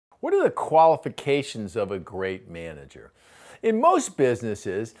What are the qualifications of a great manager? In most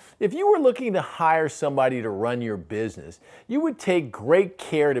businesses, if you were looking to hire somebody to run your business, you would take great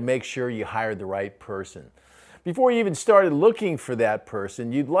care to make sure you hired the right person. Before you even started looking for that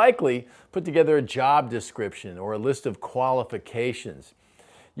person, you'd likely put together a job description or a list of qualifications.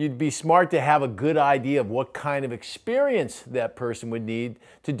 You'd be smart to have a good idea of what kind of experience that person would need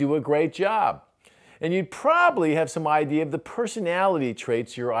to do a great job. And you'd probably have some idea of the personality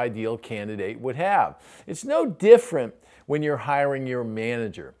traits your ideal candidate would have. It's no different when you're hiring your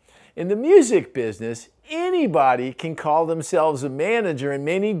manager. In the music business, anybody can call themselves a manager, and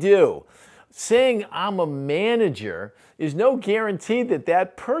many do. Saying I'm a manager is no guarantee that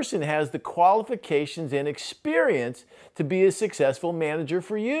that person has the qualifications and experience to be a successful manager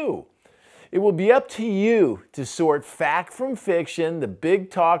for you. It will be up to you to sort fact from fiction, the big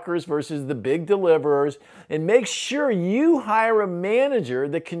talkers versus the big deliverers, and make sure you hire a manager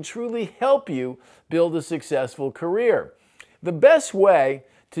that can truly help you build a successful career. The best way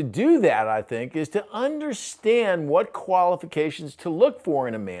to do that, I think, is to understand what qualifications to look for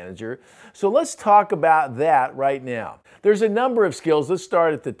in a manager. So let's talk about that right now. There's a number of skills. Let's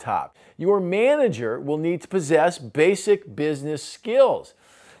start at the top. Your manager will need to possess basic business skills.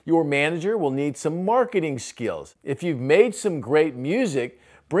 Your manager will need some marketing skills. If you've made some great music,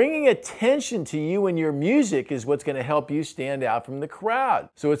 bringing attention to you and your music is what's going to help you stand out from the crowd.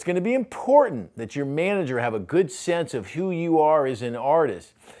 So it's going to be important that your manager have a good sense of who you are as an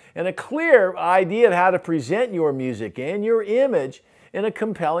artist and a clear idea of how to present your music and your image in a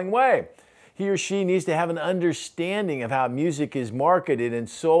compelling way. He or she needs to have an understanding of how music is marketed and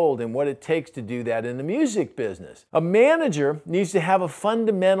sold and what it takes to do that in the music business. A manager needs to have a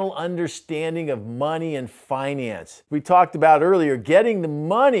fundamental understanding of money and finance. We talked about earlier, getting the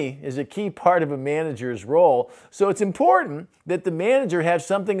money is a key part of a manager's role, so it's important that the manager have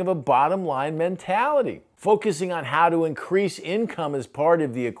something of a bottom line mentality. Focusing on how to increase income is part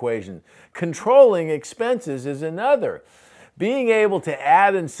of the equation. Controlling expenses is another. Being able to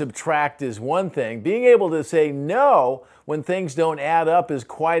add and subtract is one thing. Being able to say no when things don't add up is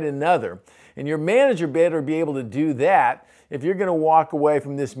quite another. And your manager better be able to do that if you're going to walk away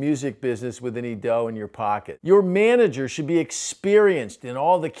from this music business with any dough in your pocket. Your manager should be experienced in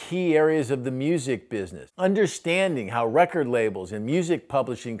all the key areas of the music business. Understanding how record labels and music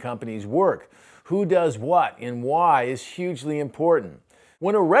publishing companies work, who does what and why is hugely important.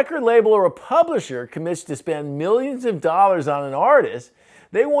 When a record label or a publisher commits to spend millions of dollars on an artist,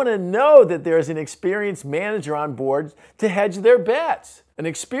 they want to know that there's an experienced manager on board to hedge their bets. An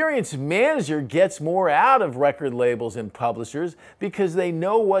experienced manager gets more out of record labels and publishers because they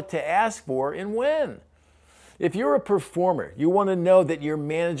know what to ask for and when. If you're a performer, you want to know that your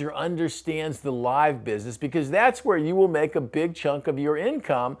manager understands the live business because that's where you will make a big chunk of your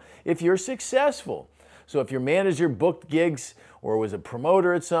income if you're successful. So if your manager booked gigs or was a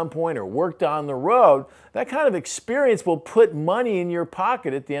promoter at some point or worked on the road, that kind of experience will put money in your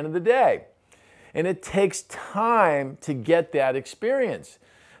pocket at the end of the day. And it takes time to get that experience.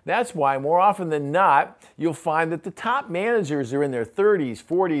 That's why more often than not, you'll find that the top managers are in their 30s,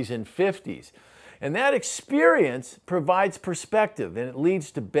 40s, and 50s. And that experience provides perspective and it leads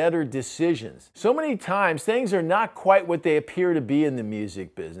to better decisions. So many times things are not quite what they appear to be in the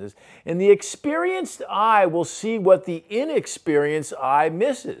music business, and the experienced eye will see what the inexperienced eye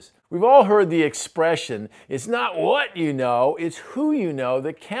misses. We've all heard the expression, it's not what you know, it's who you know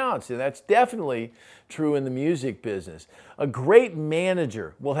that counts, and that's definitely true in the music business. A great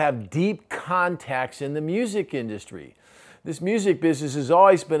manager will have deep contacts in the music industry. This music business has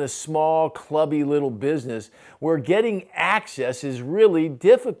always been a small, clubby little business where getting access is really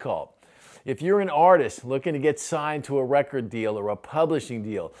difficult. If you're an artist looking to get signed to a record deal or a publishing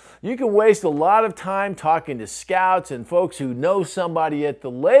deal, you can waste a lot of time talking to scouts and folks who know somebody at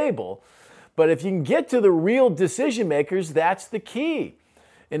the label, but if you can get to the real decision makers, that's the key.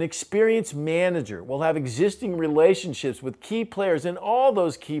 An experienced manager will have existing relationships with key players in all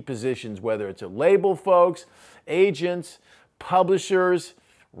those key positions, whether it's a label folks, agents, publishers,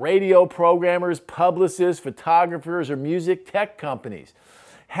 radio programmers, publicists, photographers, or music tech companies.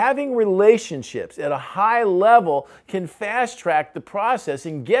 Having relationships at a high level can fast-track the process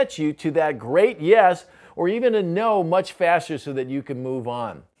and get you to that great yes or even a no much faster so that you can move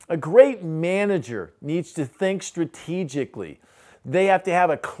on. A great manager needs to think strategically. They have to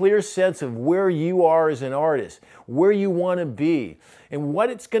have a clear sense of where you are as an artist, where you want to be, and what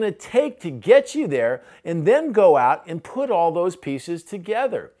it's going to take to get you there, and then go out and put all those pieces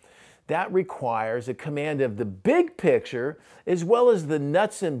together. That requires a command of the big picture as well as the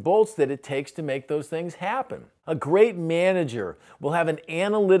nuts and bolts that it takes to make those things happen. A great manager will have an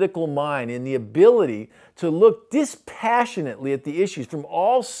analytical mind and the ability to look dispassionately at the issues from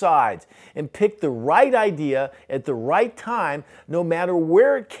all sides and pick the right idea at the right time, no matter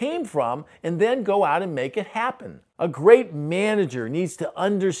where it came from, and then go out and make it happen. A great manager needs to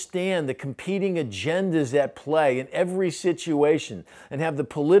understand the competing agendas at play in every situation and have the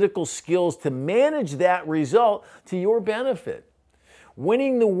political skills to manage that result to your benefit.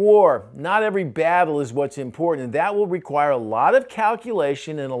 Winning the war, not every battle is what's important, and that will require a lot of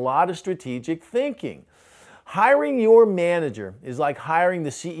calculation and a lot of strategic thinking. Hiring your manager is like hiring the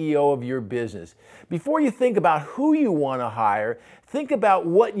CEO of your business. Before you think about who you want to hire, think about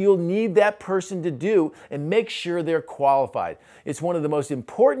what you'll need that person to do and make sure they're qualified. It's one of the most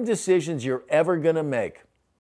important decisions you're ever going to make.